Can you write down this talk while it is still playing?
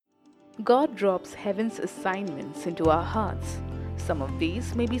God drops heaven's assignments into our hearts. Some of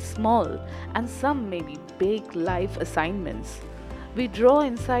these may be small and some may be big life assignments. We draw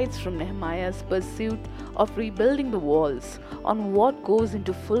insights from Nehemiah's pursuit of rebuilding the walls on what goes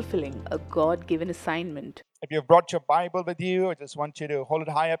into fulfilling a God given assignment. If you've brought your Bible with you, I just want you to hold it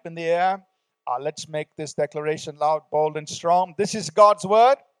high up in the air. Let's make this declaration loud, bold, and strong. This is God's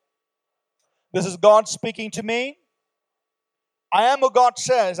word. This is God speaking to me. I am who God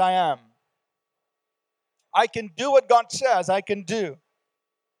says I am. I can do what God says I can do.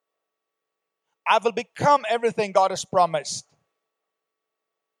 I will become everything God has promised.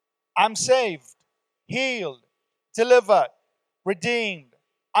 I'm saved, healed, delivered, redeemed.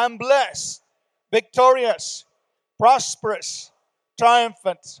 I'm blessed, victorious, prosperous,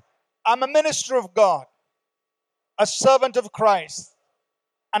 triumphant. I'm a minister of God, a servant of Christ,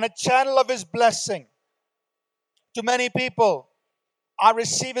 and a channel of His blessing to many people. I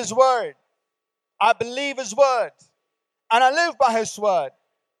receive His word. I believe His word. And I live by His word.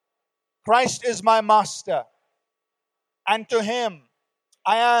 Christ is my master. And to Him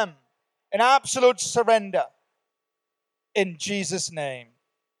I am in absolute surrender. In Jesus' name,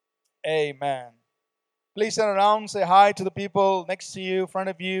 amen. Please turn around, say hi to the people next to you, in front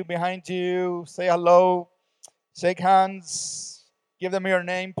of you, behind you. Say hello, shake hands, give them your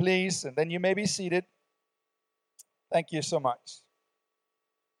name, please, and then you may be seated. Thank you so much.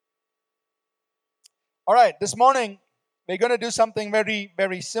 All right, this morning we're going to do something very,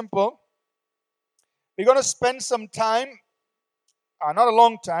 very simple. We're going to spend some time, not a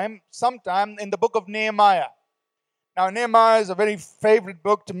long time, some time in the book of Nehemiah. Now, Nehemiah is a very favorite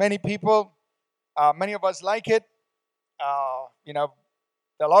book to many people. Many of us like it. There are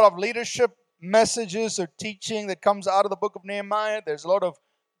a lot of leadership messages or teaching that comes out of the book of Nehemiah. There's a lot of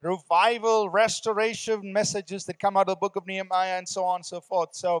revival, restoration messages that come out of the book of Nehemiah, and so on and so forth.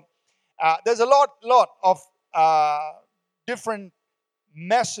 So there's a lot of different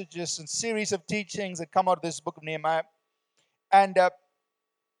messages and series of teachings that come out of this book of Nehemiah. And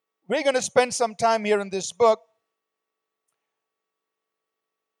we're going to spend some time here in this book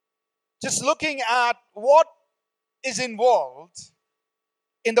just looking at what is involved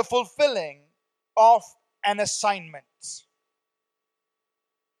in the fulfilling of an assignment.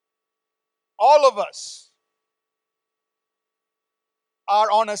 All of us are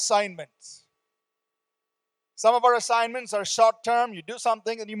on assignment. Some of our assignments are short term, you do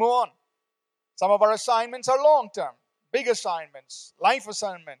something and you move on. Some of our assignments are long term, big assignments, life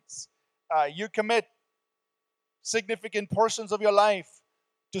assignments. You commit significant portions of your life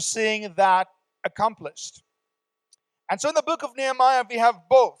to seeing that accomplished. And so in the book of Nehemiah, we have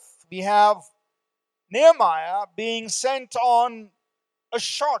both. We have Nehemiah being sent on a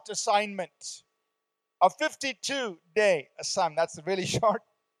short assignment, a 52-day assignment. That's really short.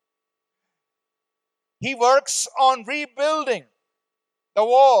 He works on rebuilding the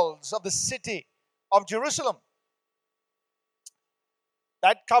walls of the city of Jerusalem.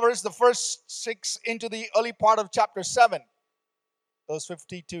 That covers the first 6 into the early part of chapter 7, those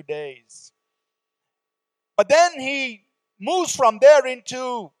 52 days. But then he moves from there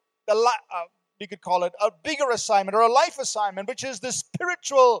into we could call it a bigger assignment or a life assignment, which is the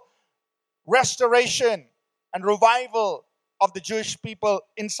spiritual restoration and revival of the Jewish people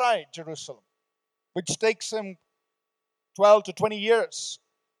inside Jerusalem, which takes him 12 to 20 years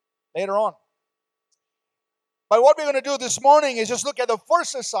later on. But what we're going to do this morning is just look at the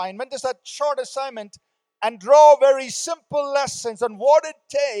first assignment, just that short assignment, and draw very simple lessons on what it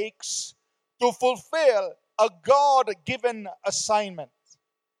takes to fulfill a God-given assignment.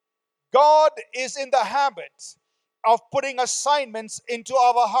 God is in the habit of putting assignments into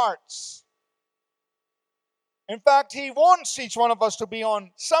our hearts. In fact, He wants each one of us to be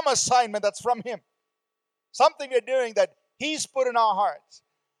on some assignment that's from Him. Something we're doing that He's put in our hearts.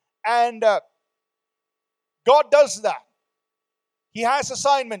 And God does that. He has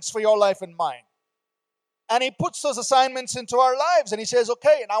assignments for your life and mine. And He puts those assignments into our lives. And He says,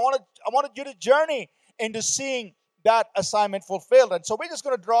 okay, and I wanted you to journey into seeing that assignment fulfilled. And so we're just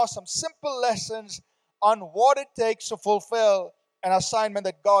going to draw some simple lessons on what it takes to fulfill an assignment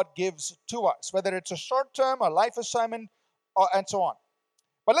that God gives to us, whether it's a short-term or life assignment and so on.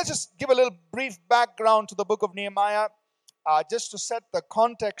 But let's just give a little brief background to the book of Nehemiah, just to set the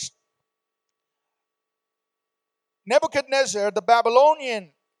context. Nebuchadnezzar, the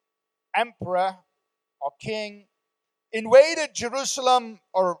Babylonian emperor or king, invaded Jerusalem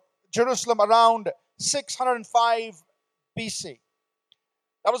around 605 BC.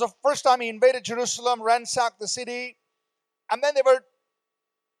 That was the first time he invaded Jerusalem, ransacked the city. And then they were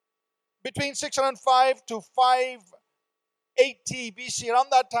between 605 to 80 BC, around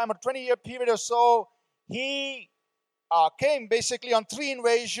that time, a 20-year period or so, he came basically on 3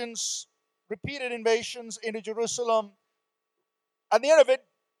 invasions, repeated invasions into Jerusalem. At the end of it,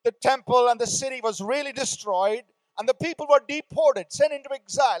 the temple and the city was really destroyed, and the people were deported, sent into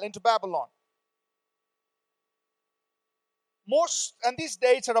exile into Babylon. And these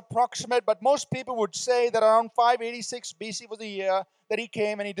dates are approximate, but most people would say that around 586 BC was the year that he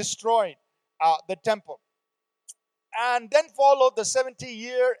came and he destroyed the temple. And then followed the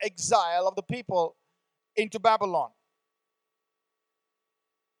 70-year exile of the people into Babylon.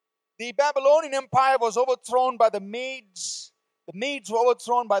 The Babylonian Empire was overthrown by the Medes. The Medes were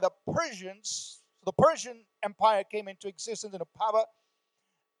overthrown by the Persians. The Persian Empire came into existence and power.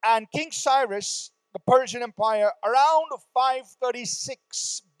 And King Cyrus, the Persian Empire, around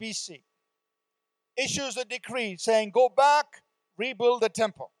 536 BC, issues a decree saying, go back, rebuild the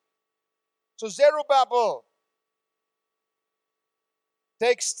temple. So Zerubbabel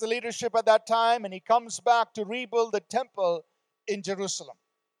takes the leadership at that time, and he comes back to rebuild the temple in Jerusalem.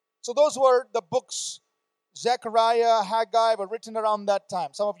 So those were the books. Zechariah, Haggai were written around that time.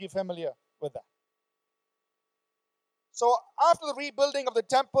 Some of you are familiar with that. So after the rebuilding of the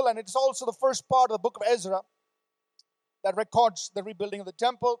temple, and it's also the first part of the book of Ezra that records the rebuilding of the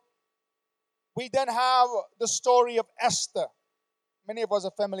temple, we then have the story of Esther. Many of us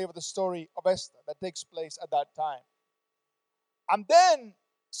are familiar with the story of Esther that takes place at that time. And then,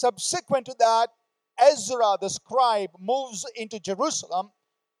 subsequent to that, Ezra the scribe moves into Jerusalem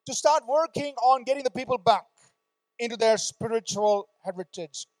to start working on getting the people back into their spiritual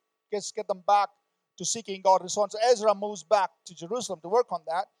heritage. Get them back to seeking God and so on. So Ezra moves back to Jerusalem to work on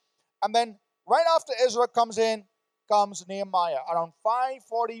that. And then right after Ezra comes in, comes Nehemiah. Around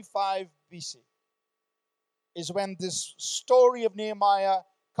 545 BC is when this story of Nehemiah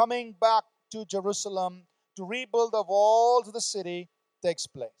coming back to Jerusalem to rebuild the walls of the city takes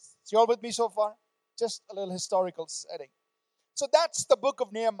place. So you all with me so far? Just a little historical setting. So that's the book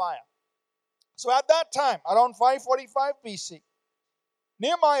of Nehemiah. So at that time, around 545 BC,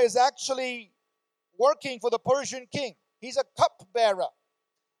 Nehemiah is actually working for the Persian king. He's a cupbearer,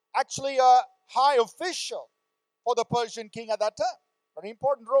 actually a high official for the Persian king at that time. Very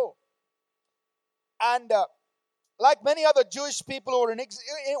important role. And like many other Jewish people who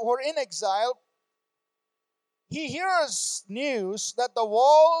were in exile, he hears news that the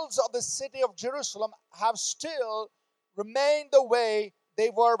walls of the city of Jerusalem have still remained the way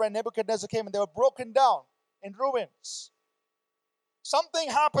they were when Nebuchadnezzar came, and they were broken down in ruins. Something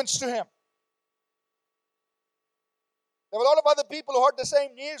happens to him. There were a lot of other people who heard the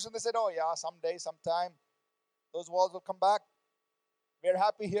same news, and they said, oh yeah, someday, sometime, those walls will come back. We're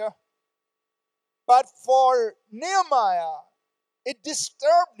happy here. But for Nehemiah, it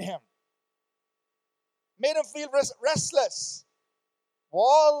disturbed him. Made him feel restless.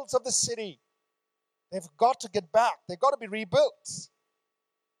 Walls of the city, they've got to get back. They've got to be rebuilt.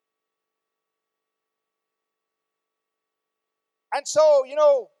 And so,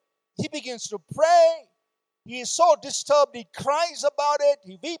 he begins to pray. He is so disturbed, he cries about it.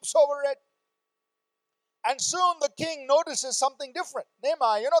 He weeps over it. And soon the king notices something different.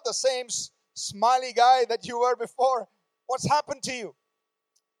 Nehemiah, you're not the same smiley guy that you were before. What's happened to you?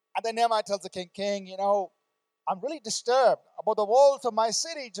 And then Nehemiah tells the king, I'm really disturbed about the walls of my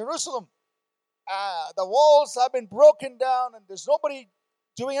city, Jerusalem. The walls have been broken down and there's nobody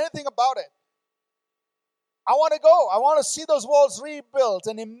doing anything about it. I want to go. I want to see those walls rebuilt.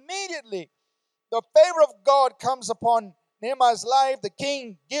 And immediately, the favor of God comes upon Nehemiah's life. The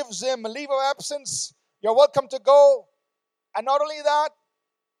king gives him a leave of absence. You're welcome to go. And not only that,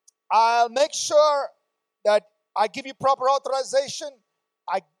 I'll make sure that I give you proper authorization.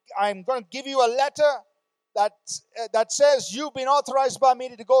 I'm going to give you a letter that says you've been authorized by me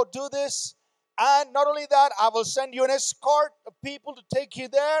to go do this. And not only that, I will send you an escort of people to take you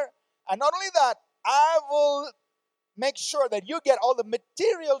there. And not only that, I will make sure that you get all the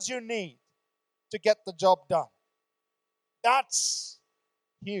materials you need to get the job done. That's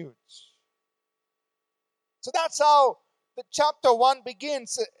huge. So that's how the chapter 1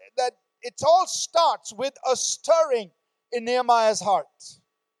 begins. That it all starts with a stirring in Nehemiah's heart.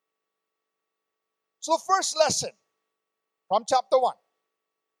 So the first lesson from chapter 1.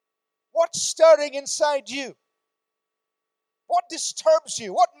 What's stirring inside you? What disturbs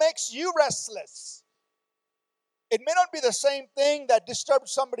you? What makes you restless? It may not be the same thing that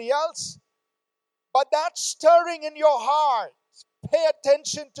disturbs somebody else, but that stirring in your heart, pay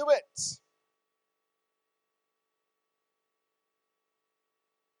attention to it.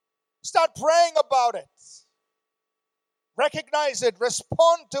 Start praying about it. Recognize it.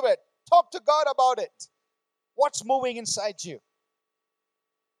 Respond to it. Talk to God about it. What's moving inside you?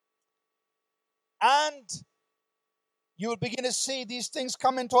 And you will begin to see these things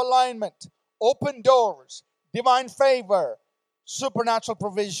come into alignment. Open doors, divine favor, supernatural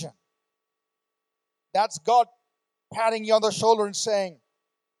provision. That's God patting you on the shoulder and saying,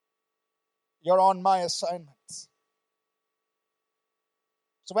 you're on my assignment. So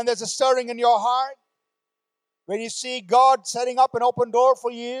when there's a stirring in your heart, when you see God setting up an open door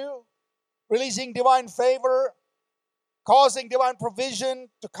for you, releasing divine favor, causing divine provision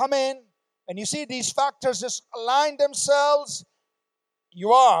to come in, and you see these factors just align themselves,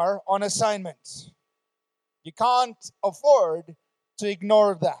 you are on assignment. You can't afford to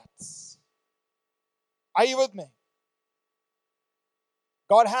ignore that. Are you with me?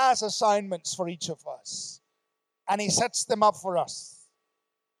 God has assignments for each of us, and He sets them up for us.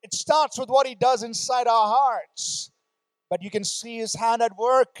 It starts with what He does inside our hearts, but you can see His hand at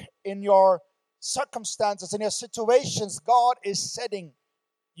work in your circumstances, in your situations. God is setting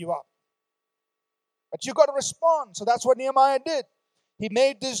you up. But you got to respond. So that's what Nehemiah did. He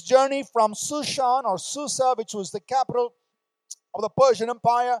made this journey from Shushan or Susa, which was the capital of the Persian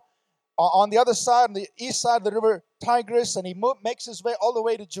Empire, on the other side, on the east side of the river Tigris, and he makes his way all the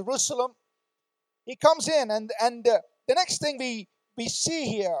way to Jerusalem. He comes in, and the next thing we see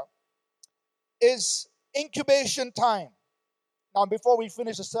here is incubation time. Now, before we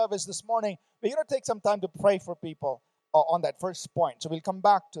finish the service this morning, we're going to take some time to pray for people on that first point. So we'll come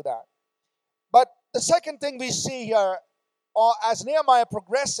back to that. But the second thing we see here, as Nehemiah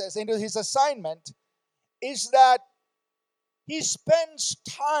progresses into his assignment, is that he spends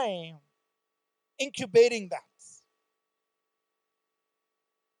time incubating that.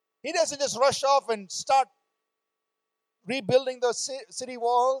 He doesn't just rush off and start rebuilding the city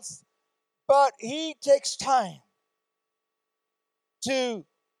walls, but he takes time to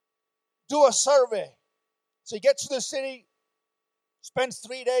do a survey. So he gets to the city, spends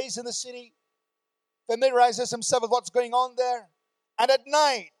 3 days in the city, familiarizes himself with what's going on there, and at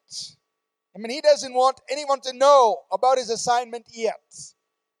night, he doesn't want anyone to know about his assignment yet.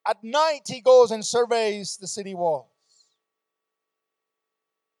 At night, he goes and surveys the city walls.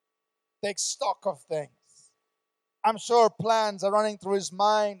 Takes stock of things. I'm sure plans are running through his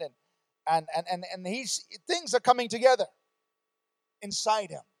mind, and things are coming together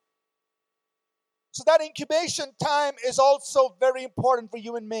inside him. So that incubation time is also very important for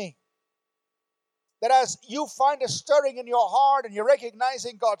you and me. That as you find a stirring in your heart and you're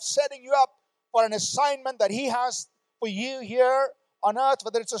recognizing God setting you up for an assignment that He has for you here on earth,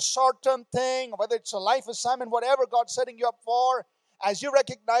 whether it's a short-term thing, or whether it's a life assignment, whatever God's setting you up for, as you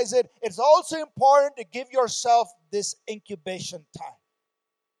recognize it, it's also important to give yourself this incubation time.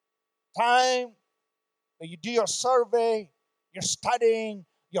 Time where you do your survey, you're studying,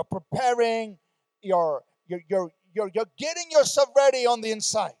 you're preparing, you're getting yourself ready on the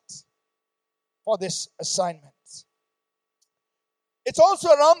inside for this assignment. It's also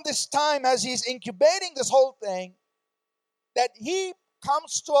around this time, as he's incubating this whole thing, that he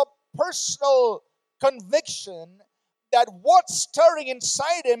comes to a personal conviction that what's stirring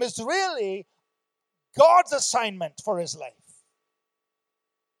inside him is really God's assignment for his life.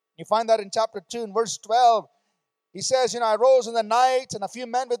 You find that in chapter 2 and verse 12. He says, I rose in the night and a few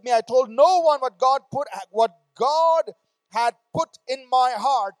men with me. I told no one what God had put in my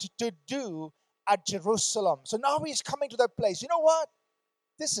heart to do at Jerusalem. So now he's coming to that place. You know what?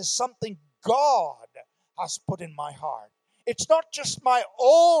 This is something God has put in my heart. It's not just my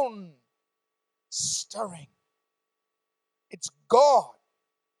own stirring. It's God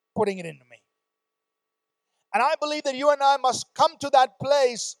putting it into me. And I believe that you and I must come to that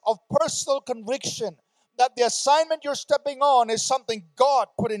place of personal conviction that the assignment you're stepping on is something God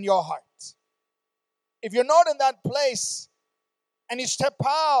put in your heart. If you're not in that place and you step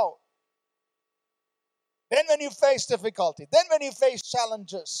out, then when you face difficulty, then when you face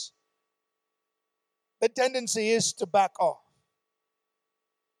challenges, the tendency is to back off.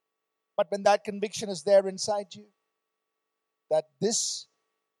 But when that conviction is there inside you, that this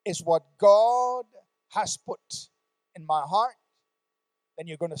is what God has put in my heart, then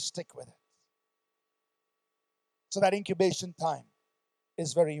you're going to stick with it. So that incubation time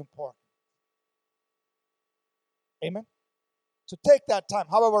is very important. Amen? So take that time,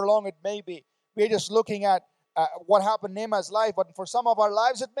 however long it may be. We're just looking at what happened in Nehemiah's life, but for some of our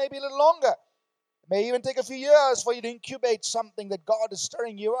lives, it may be a little longer. It may even take a few years for you to incubate something that God is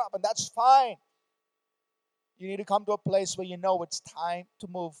stirring you up, and that's fine. You need to come to a place where you know it's time to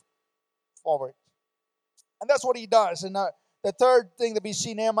move forward. And that's what he does. And the third thing that we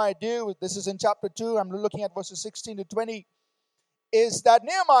see Nehemiah do, this is in chapter 2, I'm looking at verses 16 to 20, is that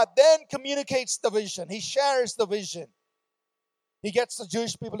Nehemiah then communicates the vision. He shares the vision. He gets the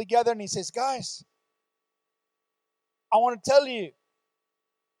Jewish people together and he says, guys, I want to tell you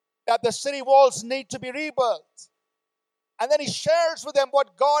that the city walls need to be rebuilt. And then he shares with them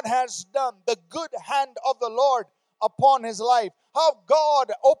what God has done, the good hand of the Lord upon his life, how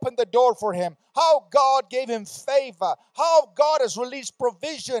God opened the door for him, how God gave him favor, how God has released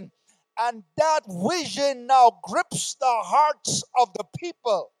provision. And that vision now grips the hearts of the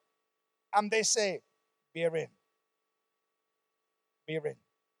people. And they say, we're in. We're in.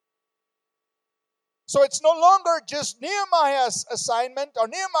 So it's no longer just Nehemiah's assignment or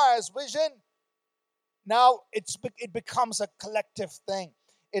Nehemiah's vision. Now it becomes a collective thing.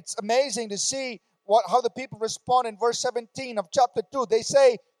 It's amazing to see how the people respond in verse 17 of chapter 2. They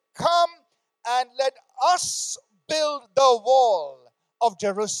say, come and let us build the wall of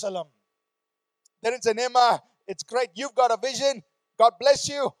Jerusalem. Then it's Nehemiah, it's great. You've got a vision. God bless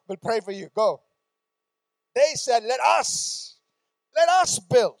you. We'll pray for you. Go. They said, let us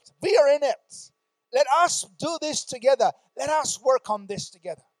build. We are in it. Let us do this together. Let us work on this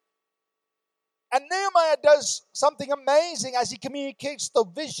together. And Nehemiah does something amazing as he communicates the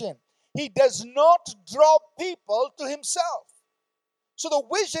vision. He does not draw people to himself. So the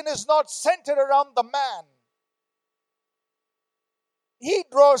vision is not centered around the man. He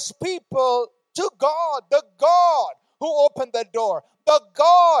draws people to God, the God who opened the door, the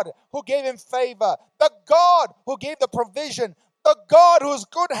God who gave him favor, the God who gave the provision, the God whose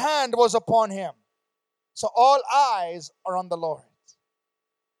good hand was upon him. So all eyes are on the Lord,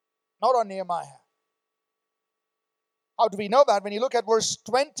 not on Nehemiah. How do we know that? When you look at verse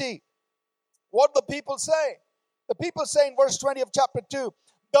 20, what do the people say? The people say in verse 20 of chapter 2,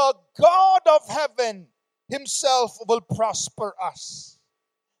 the God of heaven himself will prosper us.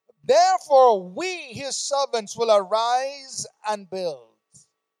 Therefore, we, his servants, will arise and build.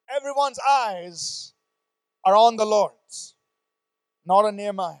 Everyone's eyes are on the Lord, not on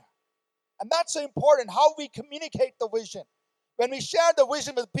Nehemiah. And that's so important, how we communicate the vision. When we share the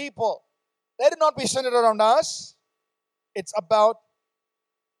vision with people, let it not be centered around us. It's about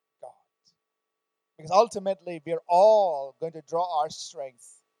God. Because ultimately, we're all going to draw our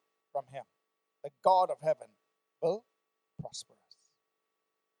strength from him. The God of heaven will prosper us.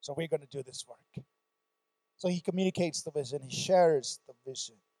 So we're going to do this work. So he communicates the vision. He shares the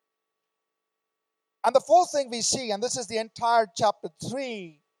vision. And the fourth thing we see, and this is the entire chapter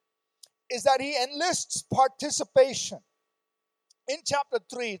 3, is that he enlists participation. In chapter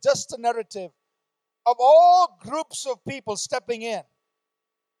 3, just a narrative of all groups of people stepping in.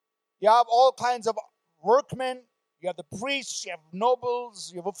 You have all kinds of workmen, you have the priests, you have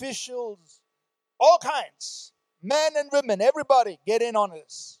nobles, you have officials, all kinds, men and women, everybody get in on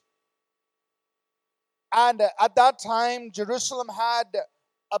this. And at that time, Jerusalem had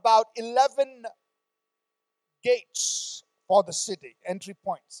about 11 gates for the city, entry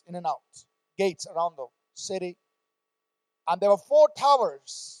points in and out, gates around the city. And there were 4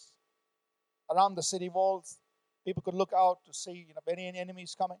 towers around the city walls. People could look out to see, if any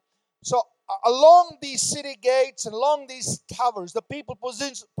enemies coming. So along these city gates and along these towers, the people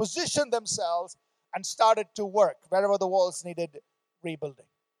positioned themselves and started to work wherever the walls needed rebuilding.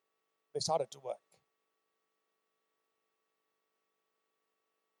 They started to work.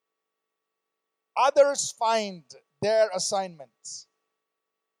 Others find their assignments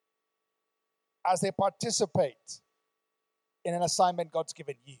as they participate in an assignment God's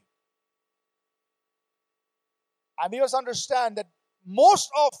given you. And we must understand that most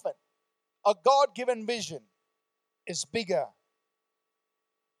often a God-given vision is bigger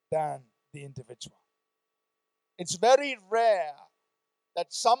than the individual. It's very rare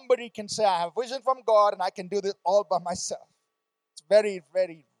that somebody can say, I have vision from God and I can do this all by myself. It's very,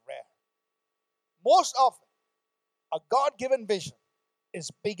 very rare. Most often, a God-given vision is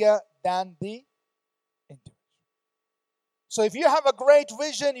bigger than the individual. So if you have a great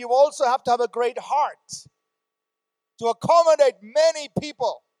vision, you also have to have a great heart to accommodate many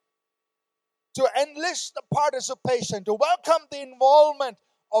people, to enlist the participation, to welcome the involvement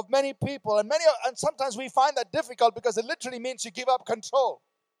of many people. And sometimes we find that difficult because it literally means you give up control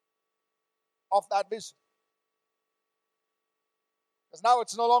of that vision. Because now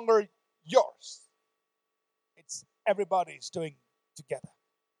it's no longer yours. It's everybody's doing together.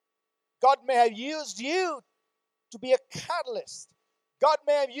 God may have used you to be a catalyst. God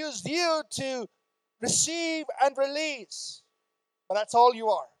may have used you to receive and release. But that's all you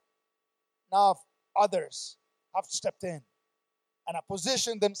are. Now others have stepped in and have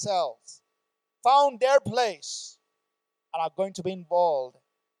positioned themselves, found their place, and are going to be involved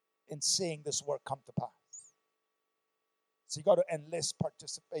in seeing this work come to pass. So you got to enlist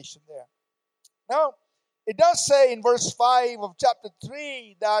participation there. Now, it does say in verse 5 of chapter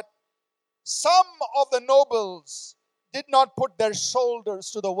 3 that some of the nobles did not put their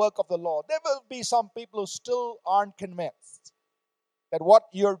shoulders to the work of the Lord. There will be some people who still aren't convinced that what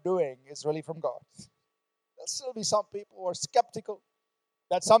you're doing is really from God. There'll still be some people who are skeptical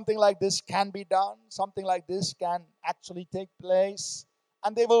that something like this can be done, something like this can actually take place,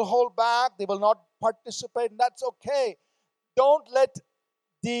 and they will hold back, they will not participate, and that's okay. Don't let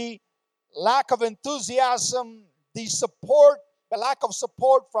the lack of enthusiasm, the lack of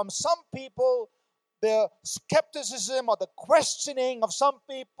support from some people, the skepticism or the questioning of some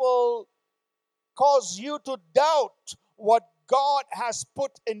people cause you to doubt what God has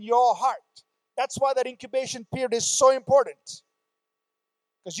put in your heart. That's why that incubation period is so important.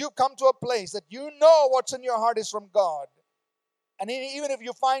 Because you come to a place that you know what's in your heart is from God. And even if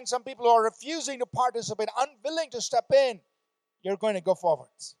you find some people who are refusing to participate, unwilling to step in, you're going to go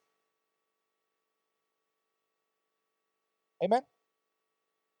forwards. Amen?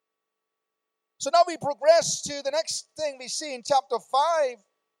 So now we progress to the next thing we see in chapter 5,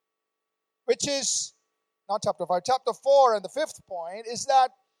 which is, not chapter 5, chapter 4, and the fifth point is that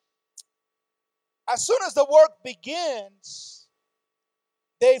as soon as the work begins,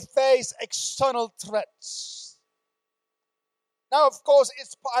 they face external threats. Now, of course,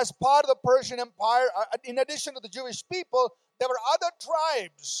 it's as part of the Persian Empire, in addition to the Jewish people, there were other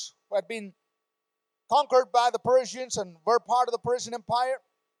tribes who had been conquered by the Persians and were part of the Persian Empire.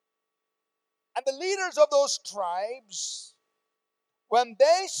 And the leaders of those tribes, when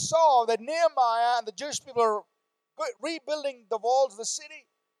they saw that Nehemiah and the Jewish people were rebuilding the walls of the city,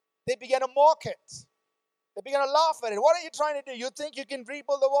 they began to mock it. They began to laugh at it. What are you trying to do? You think you can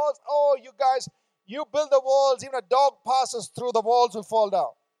rebuild the walls? Oh, you guys, you build the walls, even a dog passes through the walls will fall down.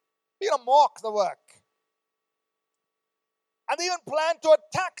 You're going to mock the work. And they even plan to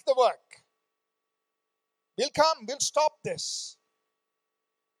attack the work. We'll come, we'll stop this.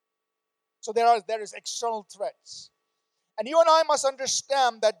 So there is external threats. And you and I must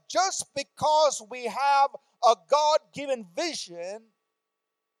understand that just because we have a God-given vision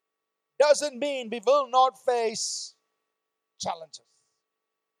doesn't mean we will not face challenges.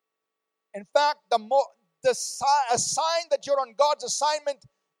 In fact, a sign that you're on God's assignment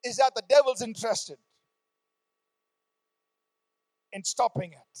is that the devil's interested in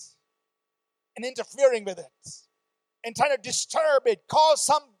stopping it, in interfering with it, in trying to disturb it, cause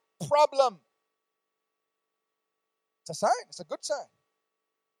some problem. It's a sign. It's a good sign.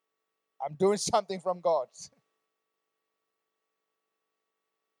 I'm doing something from God.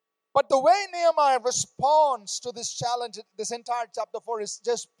 But the way Nehemiah responds to this challenge, this entire chapter 4 is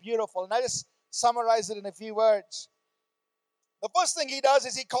just beautiful. And I just summarize it in a few words. The first thing he does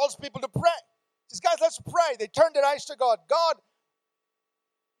is he calls people to pray. He says, guys, let's pray. They turn their eyes to God. God,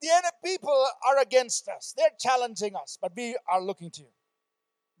 the enemy people are against us. They're challenging us, but we are looking to you.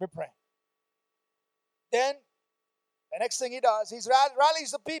 We pray. Then, the next thing he does, he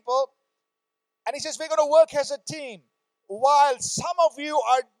rallies the people, and he says, we're going to work as a team. While some of you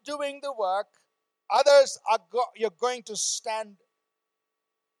are doing the work, others you're going to stand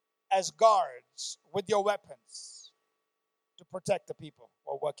as guards with your weapons to protect the people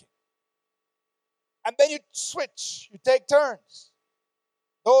who are working. And then you switch, you take turns.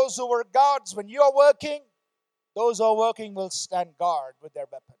 Those who were guards when you're working, those who are working will stand guard with their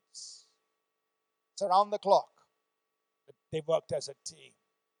weapons. It's around the clock. They worked as a team.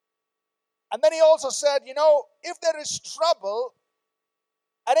 And then he also said, if there is trouble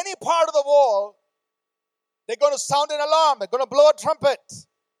at any part of the wall, they're going to sound an alarm. They're going to blow a trumpet.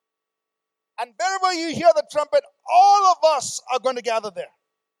 And wherever you hear the trumpet, all of us are going to gather there.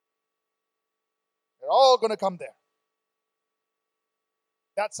 They're all going to come there.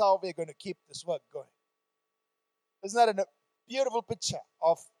 That's how we're going to keep this work going. Isn't that a beautiful picture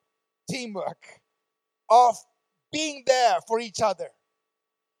of teamwork, of being there for each other,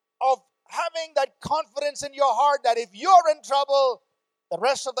 of having that confidence in your heart that if you're in trouble, the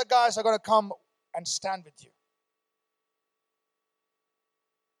rest of the guys are going to come and stand with you.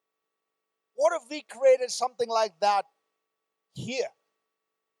 What if we created something like that here?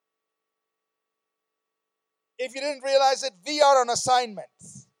 If you didn't realize it, we are on assignment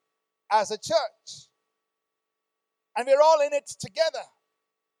as a church. And we're all in it together.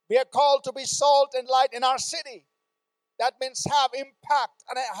 We are called to be salt and light in our city. That means have impact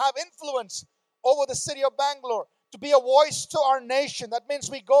and have influence over the city of Bangalore. To be a voice to our nation. That means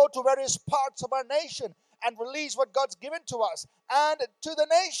we go to various parts of our nation and release what God's given to us and to the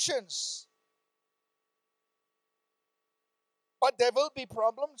nations. But there will be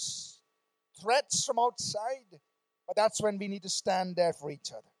problems, threats from outside. But that's when we need to stand there for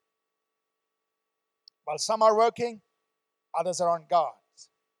each other. While some are working, others are on guard,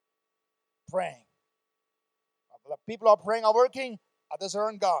 praying. While people are praying or working, others are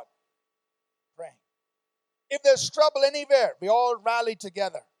on guard, praying. If there's trouble anywhere, we all rally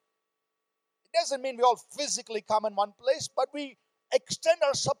together. It doesn't mean we all physically come in one place, but we extend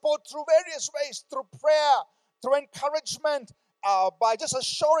our support through various ways, through prayer, through encouragement, by just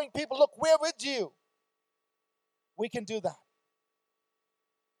assuring people, look, we're with you. We can do that.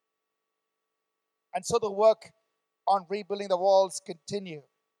 And so the work on rebuilding the walls continue.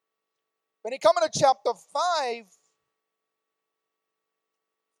 When you come into chapter 5,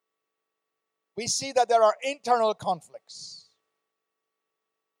 we see that there are internal conflicts.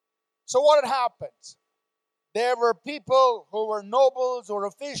 So what had happened? There were people who were nobles or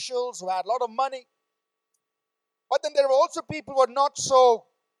officials who had a lot of money. But then there were also people who were not so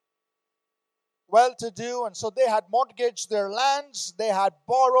well-to-do, and so they had mortgaged their lands, they had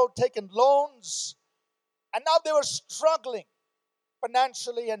borrowed, taken loans, and now they were struggling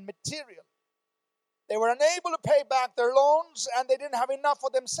financially and materially. They were unable to pay back their loans, and they didn't have enough for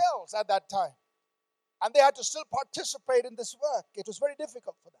themselves at that time. And they had to still participate in this work. It was very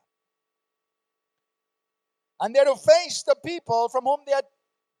difficult for them. And they had to face the people from whom they had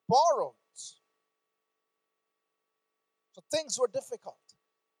borrowed. So things were difficult.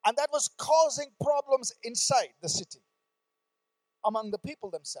 And that was causing problems inside the city, among the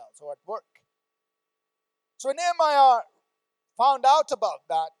people themselves who were at work. So when Nehemiah found out about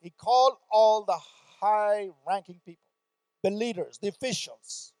that, he called all the high-ranking people, the leaders, the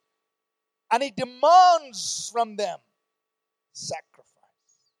officials, and he demands from them sacrifice.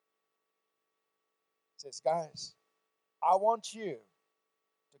 He says, guys, I want you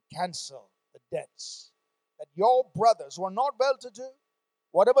to cancel the debts that your brothers who are not well-to-do,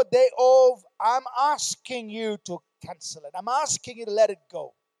 whatever they owe, I'm asking you to cancel it. I'm asking you to let it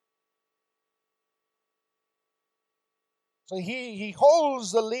go. So he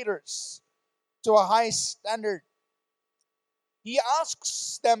holds the leaders to a high standard. He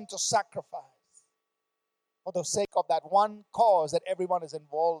asks them to sacrifice for the sake of that one cause that everyone is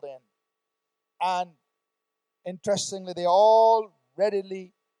involved in. And interestingly, they all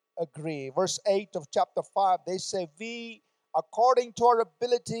readily agree. Verse 8 of chapter 5, they say, we, according to our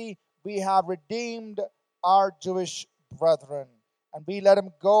ability, we have redeemed our Jewish brethren. And we let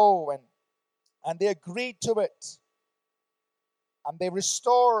them go. And they agreed to it. And they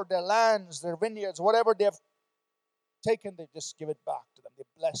restore their lands, their vineyards, whatever they have taken, they just give it back to them. They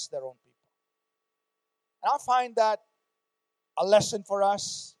bless their own people. And I find that a lesson for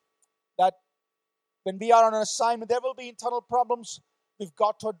us, that when we are on an assignment, there will be internal problems. We've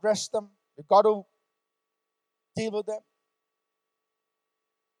got to address them. We've got to deal with them.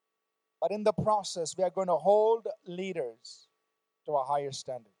 But in the process, we are going to hold leaders to a higher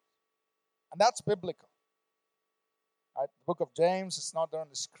standard. And that's biblical. Right? The book of James, it's not there on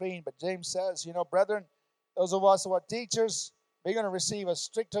the screen, but James says, brethren, those of us who are teachers, we're going to receive a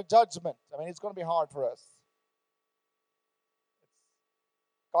stricter judgment. I mean, it's going to be hard for us.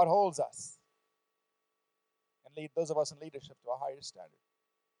 God holds us and lead those of us in leadership to a higher standard.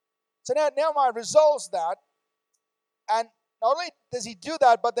 So now Nehemiah resolves that, and not only does he do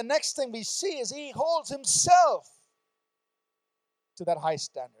that, but the next thing we see is he holds himself to that high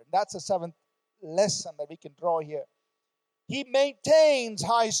standard. And that's the seventh lesson that we can draw here. He maintains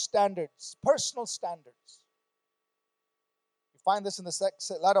high standards, personal standards. You find this in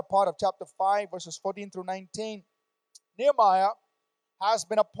the latter part of chapter 5, verses 14 through 19. Nehemiah has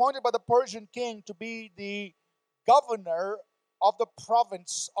been appointed by the Persian king to be the governor of the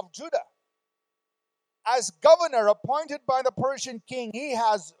province of Judah. As governor appointed by the Persian king, he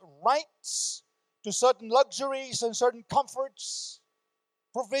has rights to certain luxuries and certain comforts,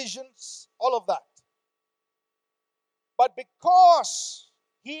 provisions, all of that. But because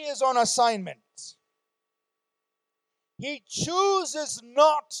he is on assignment, he chooses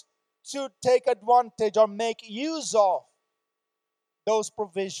not to take advantage or make use of those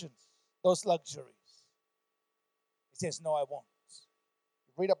provisions, those luxuries. He says, no, I won't.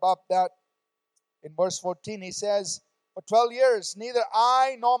 Read about that in verse 14. He says, for 12 years, neither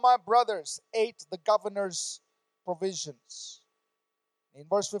I nor my brothers ate the governor's provisions. In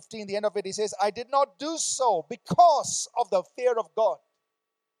verse 15, the end of it, he says, I did not do so because of the fear of God.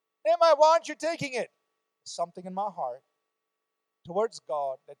 Nehemiah, why aren't you taking it? Something in my heart towards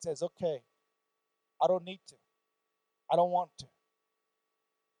God that says, okay, I don't need to. I don't want to.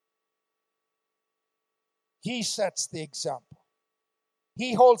 He sets the example.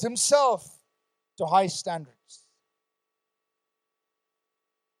 He holds himself to high standards.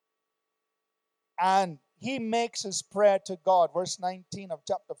 And he makes his prayer to God. Verse 19 of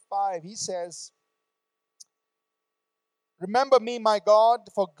chapter 5, he says, remember me, my God,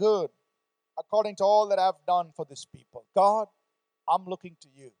 for good, according to all that I've done for this people. God, I'm looking to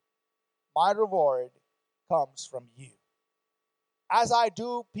you. My reward comes from you. As I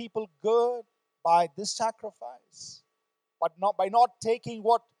do people good by this sacrifice, but not by not taking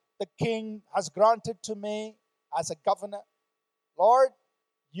what the king has granted to me as a governor, Lord,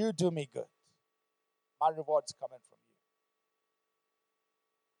 you do me good. My reward's coming from you.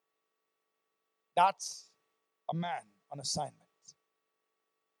 That's a man on assignment.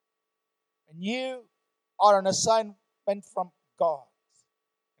 And you are on assignment from God.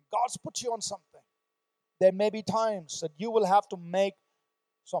 And God's put you on something. There may be times that you will have to make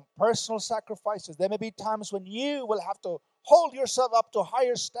some personal sacrifices. There may be times when you will have to hold yourself up to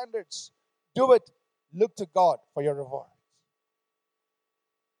higher standards. Do it. Look to God for your reward.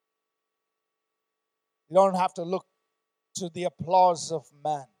 You don't have to look to the applause of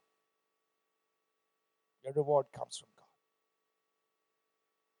man. Your reward comes from God.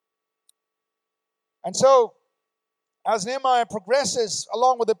 And so, as Nehemiah progresses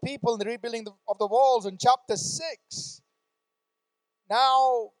along with the people in the rebuilding of the walls in chapter 6,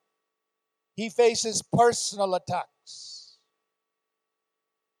 now he faces personal attacks.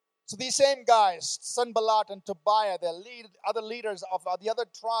 So these same guys, Sanballat and Tobiah, other leaders of the other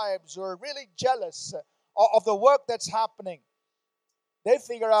tribes who are really jealous of the work that's happening. They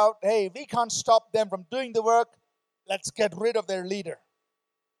figure out, hey, we can't stop them from doing the work. Let's get rid of their leader.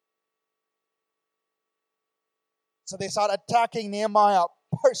 So they start attacking Nehemiah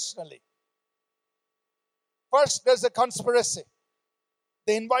personally. First, there's a conspiracy.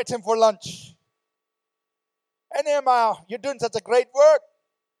 They invite him for lunch. Hey, Nehemiah, you're doing such a great work.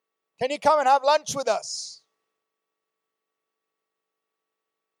 Can you come and have lunch with us?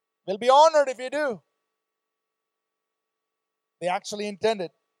 We'll be honored if you do. They actually intended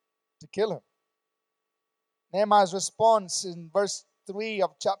to kill him. Nehemiah's response in verse 3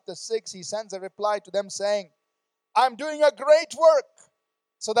 of chapter 6, he sends a reply to them saying, I'm doing a great work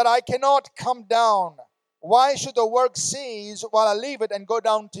so that I cannot come down. Why should the work cease while I leave it and go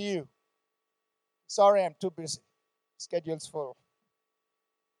down to you? Sorry, I'm too busy. Schedule's full.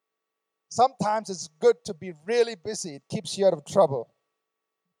 Sometimes it's good to be really busy. It keeps you out of trouble.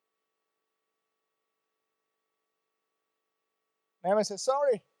 Nehemiah says,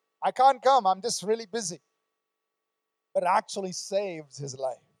 sorry, I can't come. I'm just really busy. But it actually saves his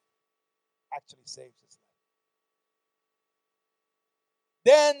life. Actually saves his life.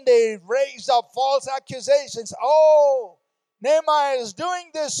 Then they raise up false accusations. Oh, Nehemiah is doing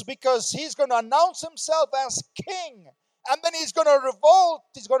this because he's going to announce himself as king. And then he's going to revolt.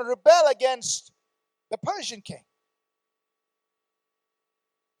 He's going to rebel against the Persian king.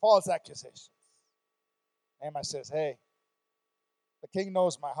 False accusations. Nehemiah says, hey, the king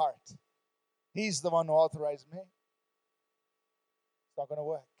knows my heart. He's the one who authorized me. It's not going to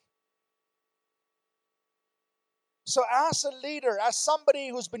work. So as a leader, as somebody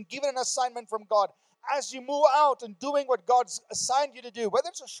who's been given an assignment from God, as you move out and doing what God's assigned you to do, whether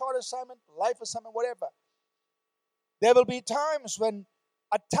it's a short assignment, life assignment, whatever, there will be times when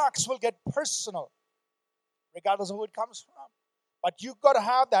attacks will get personal, regardless of who it comes from. But you've got to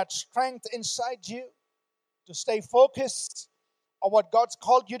have that strength inside you to stay focused on what God's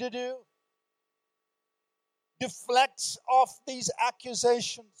called you to do. Deflect off these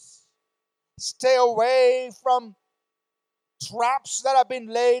accusations. Stay away from traps that have been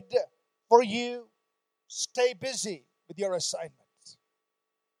laid for you. Stay busy with your assignment.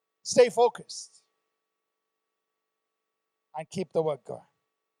 Stay focused. And keep the work going.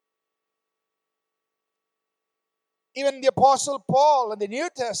 Even the Apostle Paul in the New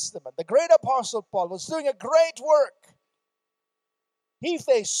Testament, the great Apostle Paul, was doing a great work. He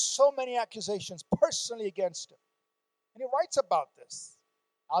faced so many accusations personally against him. And he writes about this.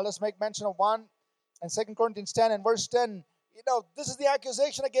 I'll just make mention of one in 2 Corinthians 10 and verse 10. This is the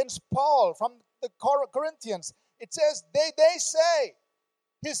accusation against Paul from the Corinthians. It says, they say,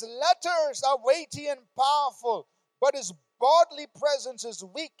 his letters are weighty and powerful, but his bodily presence is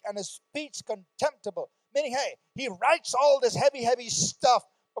weak and his speech contemptible. Meaning, hey, he writes all this heavy stuff,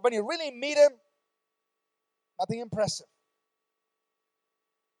 but when you really meet him, nothing impressive.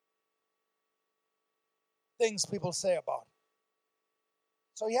 Things people say about him.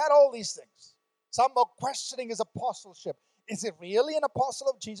 So he had all these things. Some were questioning his apostleship. Is it really an apostle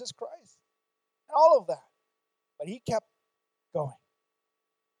of Jesus Christ? And all of that. But he kept going.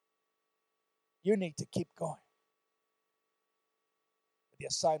 You need to keep going with the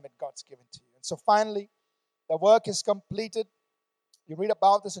assignment God's given to you. And so finally, the work is completed. You read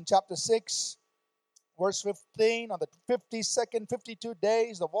about this in chapter 6. Verse 15, on the 52nd, 52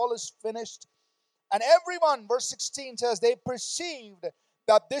 days, the wall is finished. And everyone, verse 16 says, they perceived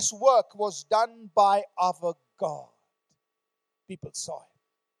that this work was done by our God. People saw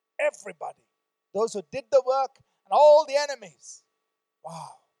it. Everybody. Those who did the work and all the enemies.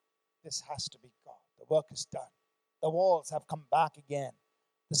 Wow, this has to be God. The work is done. The walls have come back again.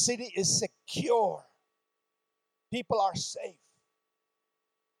 The city is secure. People are safe.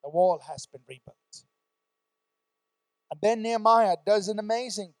 The wall has been rebuilt. And then Nehemiah does an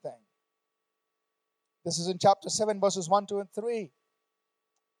amazing thing. This is in chapter 7, verses 1, 2, and 3.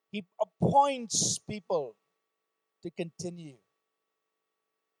 He appoints people to continue.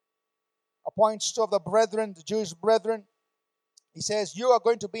 Appoints two of the brethren, the Jewish brethren. He says, you are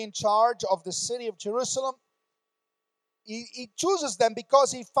going to be in charge of the city of Jerusalem. He chooses them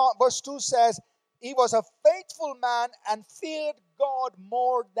because he found, verse 2 says, he was a faithful man and feared God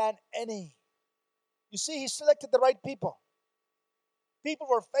more than any. You see, he selected the right people. People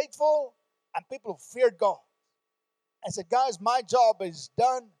were faithful and people who feared God. I said, guys, my job is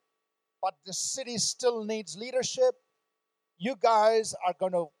done, but the city still needs leadership. You guys are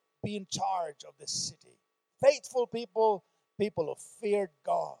going to be in charge of this city. Faithful people, people who feared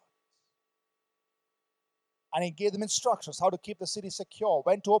God. And he gave them instructions how to keep the city secure,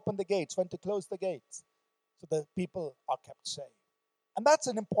 when to open the gates, when to close the gates, so that people are kept safe. And that's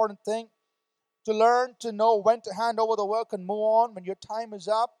an important thing, to learn to know when to hand over the work and move on when your time is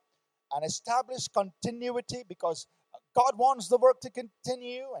up, and establish continuity, because God wants the work to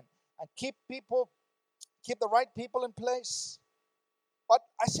continue, and keep the right people in place. But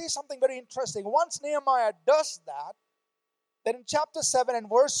I see something very interesting. Once Nehemiah does that, then in chapter 7 and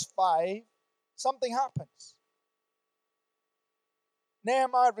verse 5, something happens.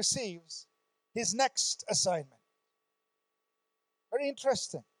 Nehemiah receives his next assignment. Very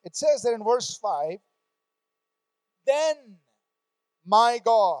interesting. It says that in verse 5, then my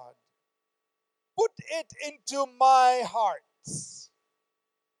God put it into my heart.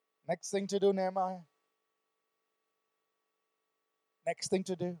 Next thing to do, Nehemiah. Next thing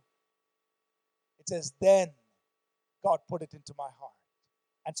to do. It says, then God put it into my heart.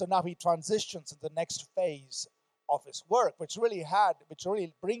 And so now he transitions into the next phase of his work, which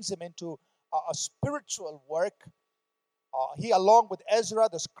really brings him into a spiritual work. He, along with Ezra,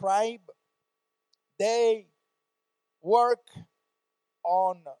 the scribe, they work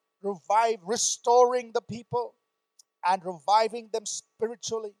on restoring the people and reviving them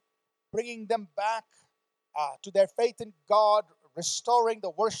spiritually, bringing them back to their faith in God, restoring the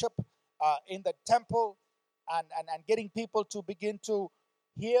worship in the temple, and getting people to begin to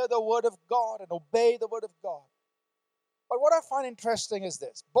hear the word of God and obey the word of God. But what I find interesting is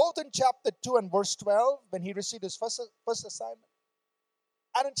this. Both in chapter 2 and verse 12, when he received his first assignment,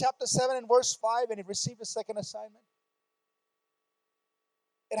 and in chapter 7 and verse 5, when he received his second assignment,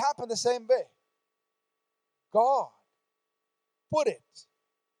 it happened the same way. God put it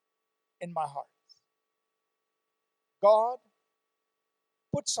in my heart. God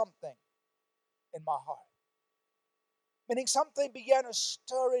put something in my heart. Meaning something began to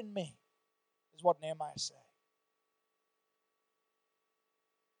stir in me, is what Nehemiah said.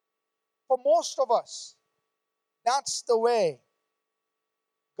 For most of us, that's the way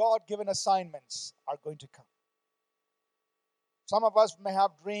God-given assignments are going to come. Some of us may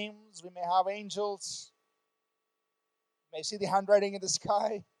have dreams, we may have angels, we may see the handwriting in the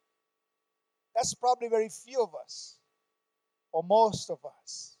sky. That's probably very few of us, or most of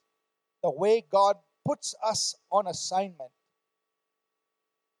us. The way God puts us on assignment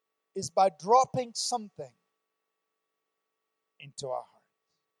is by dropping something into our heart.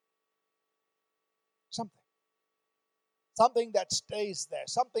 Something that stays there,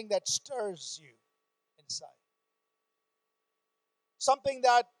 something that stirs you inside. Something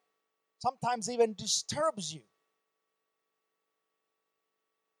that sometimes even disturbs you.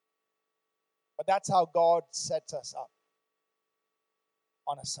 But that's how God sets us up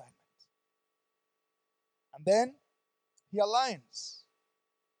on assignment. And then he aligns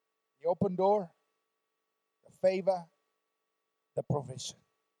the open door, the favor, the provision.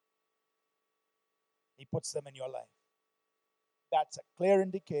 He puts them in your life. That's a clear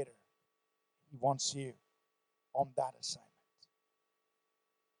indicator he wants you on that assignment.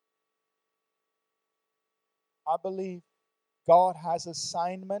 I believe God has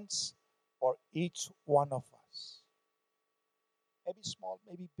assignments for each one of us. Maybe small,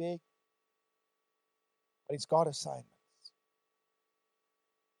 maybe big, but He's got assignments.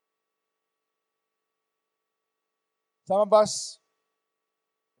 Some of us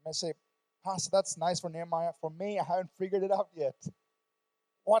may say, Pastor, that's nice for Nehemiah. For me, I haven't figured it out yet.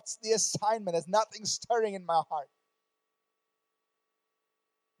 What's the assignment? There's nothing stirring in my heart.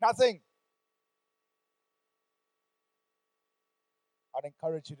 Nothing. I'd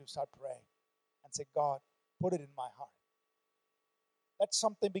encourage you to start praying and say, God, put it in my heart. Let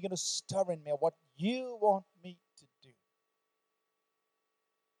something begin to stir in me what you want me to do.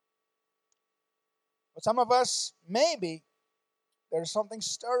 For some of us, maybe there's something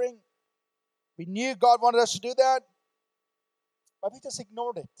stirring. We knew God wanted us to do that, but we just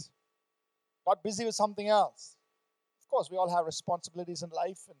ignored it. Got busy with something else. Of course, we all have responsibilities in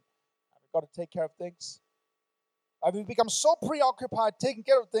life, and we've got to take care of things. We've become so preoccupied taking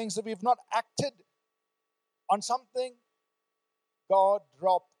care of things that we've not acted on something God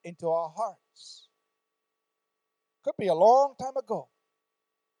dropped into our hearts. Could be a long time ago,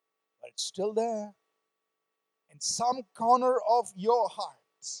 but it's still there in some corner of your heart.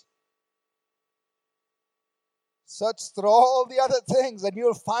 Search through all the other things and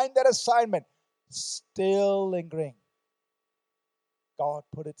you'll find that assignment still lingering. God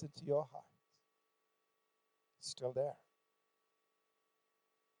put it into your heart. It's still there.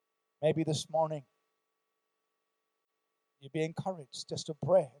 Maybe this morning you'll be encouraged just to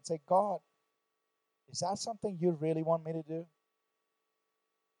pray and say, God, is that something you really want me to do?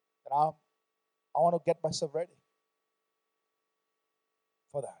 And I want to get myself ready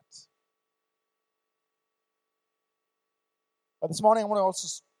for that. But this morning I want to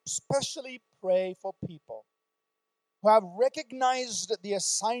also especially pray for people who have recognized the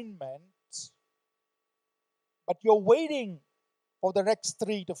assignment, but you're waiting for the next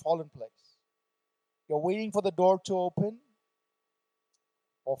three to fall in place. You're waiting for the door to open,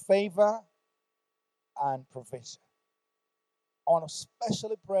 for favor and provision. I want to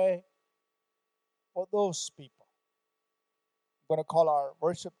especially pray for those people. I'm going to call our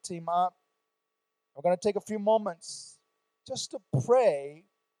worship team up. We're going to take a few moments just to pray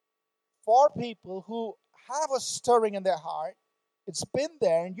for people who have a stirring in their heart. It's been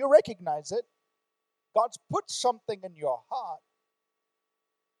there and you recognize it. God's put something in your heart.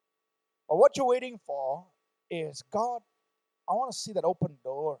 But what you're waiting for is, God, I want to see that open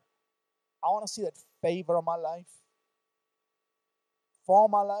door. I want to see that favor in my life, for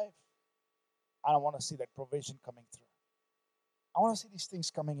my life. And I want to see that provision coming through. I want to see these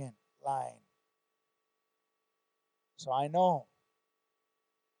things coming in line. So I know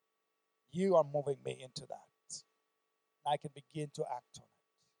you are moving me into that. And I can begin to act on it.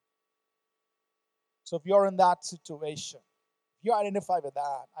 So if you're in that situation, if you identify with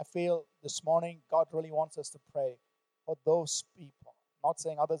that, I feel this morning God really wants us to pray for those people. I'm not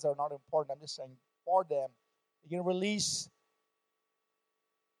saying others are not important. I'm just saying for them, you can release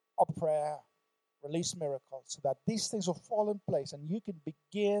a prayer, release miracles so that these things will fall in place and you can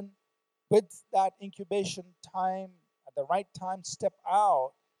begin with that incubation time, at the right time, step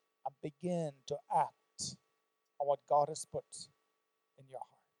out and begin to act on what God has put in your heart.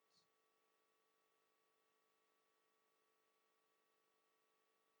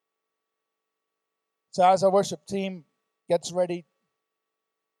 So as our worship team gets ready,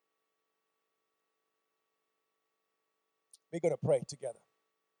 we're going to pray together.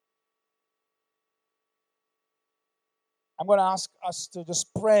 I'm going to ask us to just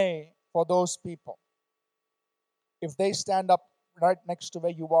pray for those people. If they stand up right next to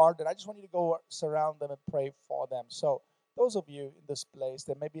where you are, then I just want you to go surround them and pray for them. So those of you in this place,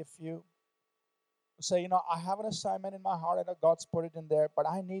 there may be a few who say, I have an assignment in my heart. I know God's put it in there, but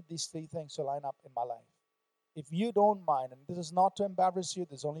I need these three things to line up in my life. If you don't mind, and this is not to embarrass you,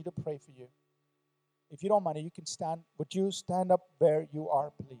 this is only to pray for you. If you don't mind, you can stand. Would you stand up where you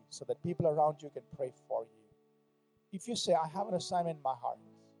are, please, so that people around you can pray for you? If you say, I have an assignment in my heart,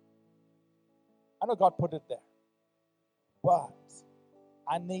 I know God put it there, but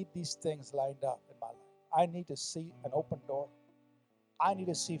I need these things lined up in my life. I need to see an open door. I need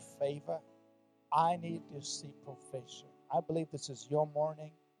to see favor. I need to see provision. I believe this is your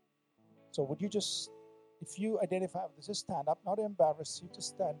morning. So would you just, if you identify with this, just stand up, not to embarrass you, just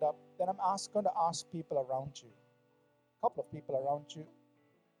stand up. Then I'm going to ask people around you, a couple of people around you.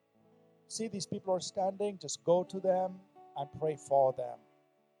 See these people are standing, just go to them and pray for them.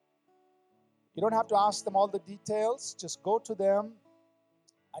 You don't have to ask them all the details. Just go to them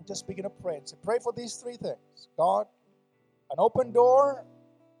and just begin to pray. And say, pray for these three things. God, an open door,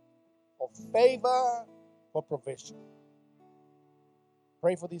 for favor, for provision.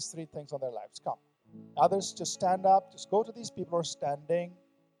 Pray for these three things on their lives. Come. Others, just stand up. Just go to these people who are standing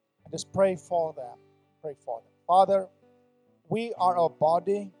and just pray for them. Pray for them. Father, we are a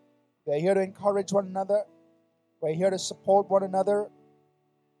body. We're here to encourage one another. We're here to support one another.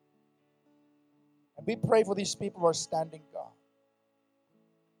 And we pray for these people who are standing, God.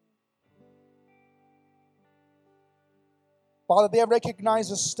 Father, they have recognized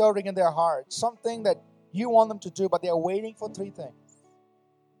a stirring in their hearts, something that you want them to do, but they are waiting for three things.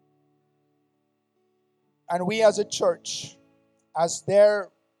 And we as a church, as their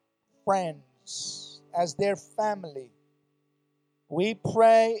friends, as their family, we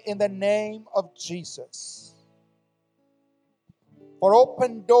pray in the name of Jesus for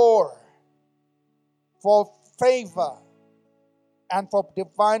open door, for favor, and for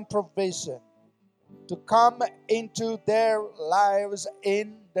divine provision to come into their lives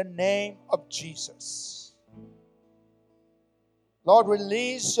in the name of Jesus. Lord,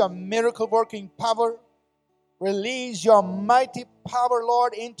 release your miracle working power. Release your mighty power,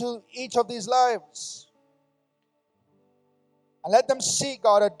 Lord, into each of these lives. And let them see,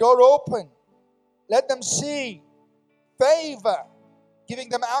 God, a door open. Let them see favor, giving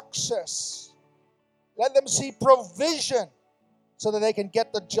them access. Let them see provision so that they can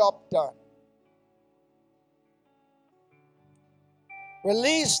get the job done.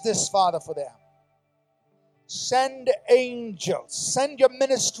 Release this, Father, for them. Send angels, send your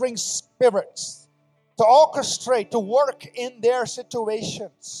ministering spirits to orchestrate, to work in their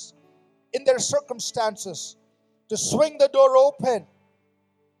situations, in their circumstances, to swing the door open,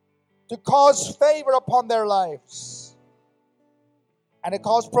 to cause favor upon their lives, and to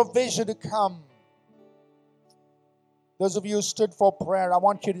cause provision to come. Those of you who stood for prayer, I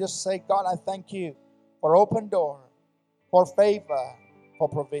want you to just say, God, I thank you for open door, for favor, for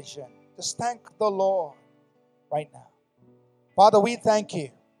provision. Just thank the Lord right now. Father, we thank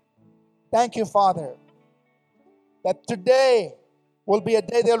you. Thank you, Father, that today will be a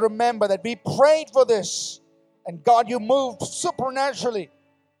day they'll remember that we prayed for this, and God, you moved supernaturally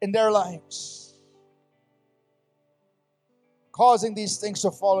in their lives, causing these things to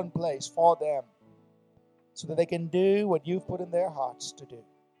fall in place for them so that they can do what you've put in their hearts to do.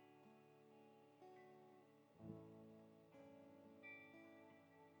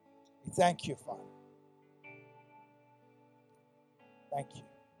 We thank you, Father. Thank you.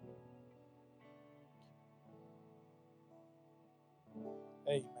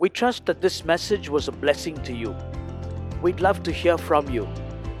 Amen. We trust that this message was a blessing to you. We'd love to hear from you.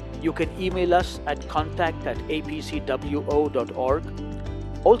 You can email us at contact@apcwo.org.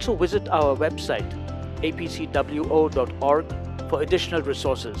 Also visit our website, apcwo.org, for additional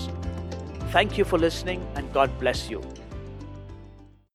resources. Thank you for listening, and God bless you.